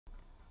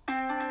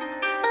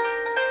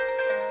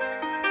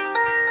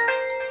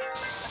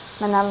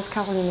Mein Name ist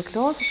Caroline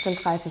Kloß, ich bin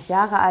 30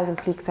 Jahre alt und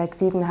fliege seit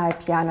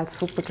 7,5 Jahren als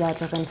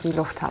Flugbegleiterin für die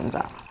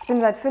Lufthansa. Ich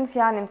bin seit 5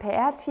 Jahren im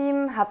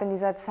PR-Team, habe in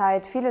dieser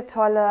Zeit viele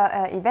tolle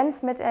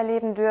Events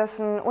miterleben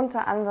dürfen.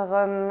 Unter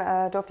anderem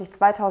durfte ich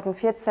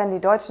 2014 die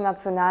deutsche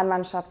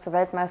Nationalmannschaft zur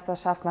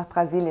Weltmeisterschaft nach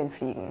Brasilien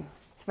fliegen.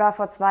 Ich war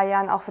vor 2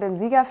 Jahren auch für den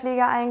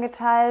Siegerflieger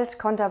eingeteilt,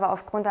 konnte aber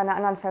aufgrund einer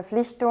anderen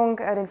Verpflichtung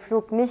den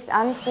Flug nicht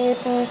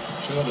antreten.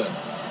 Schöne.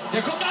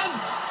 Der kommt an!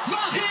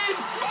 Mach ihn!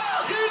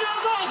 Mach ihn! Er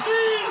macht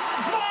ihn!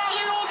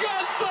 Mario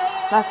Götze!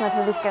 Was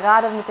natürlich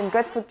gerade mit dem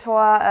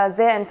Götze-Tor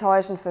sehr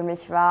enttäuschend für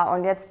mich war.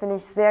 Und jetzt bin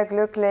ich sehr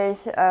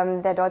glücklich,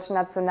 der deutschen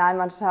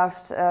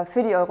Nationalmannschaft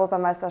für die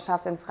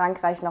Europameisterschaft in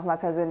Frankreich nochmal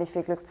persönlich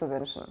viel Glück zu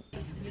wünschen.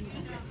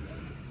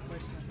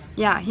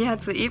 Ja, hier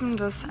hat soeben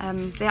das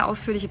sehr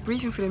ausführliche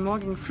Briefing für den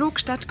morgigen Flug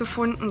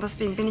stattgefunden.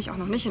 Deswegen bin ich auch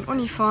noch nicht in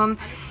Uniform.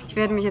 Ich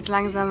werde mich jetzt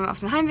langsam auf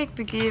den Heimweg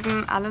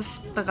begeben,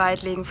 alles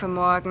bereitlegen für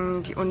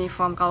morgen, die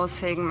Uniform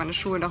raushängen, meine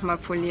Schuhe nochmal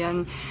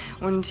polieren.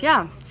 Und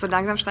ja, so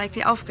langsam steigt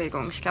die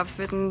Aufregung. Ich glaube, es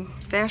wird ein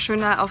sehr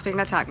schöner,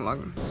 aufregender Tag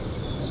morgen.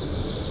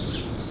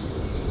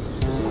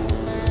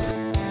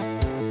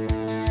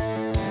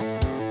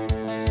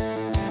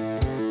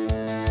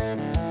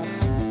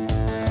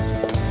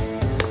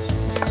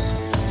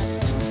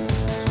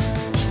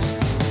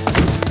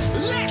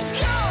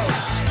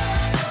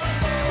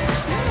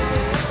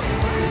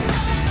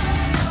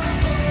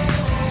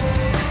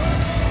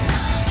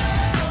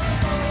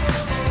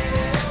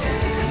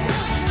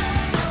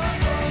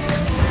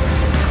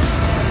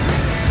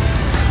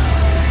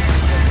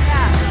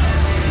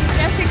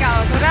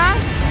 Oder?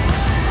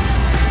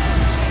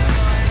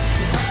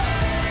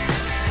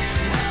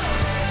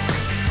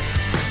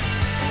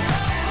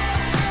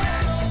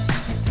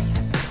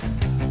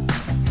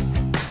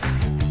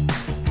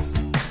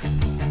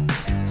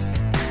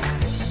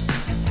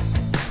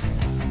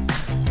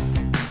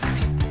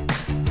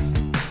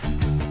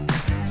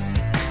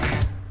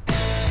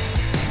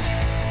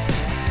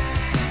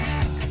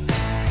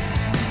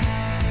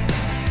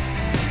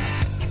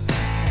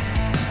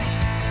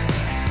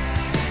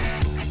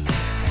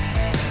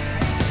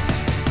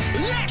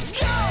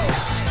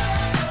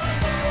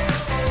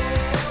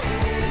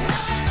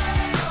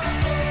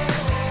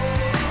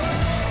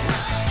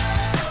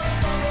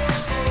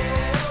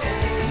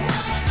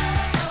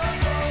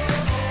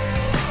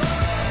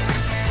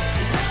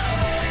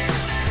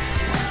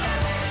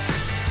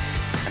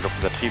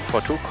 Lufthansa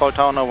 342, Call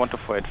Tower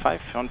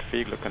 12485 und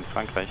viel Glück in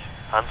Frankreich.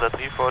 Hansa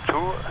 342,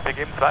 wir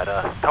geben es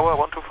weiter. Tower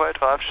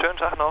 12485, schönen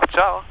Tag noch,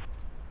 ciao.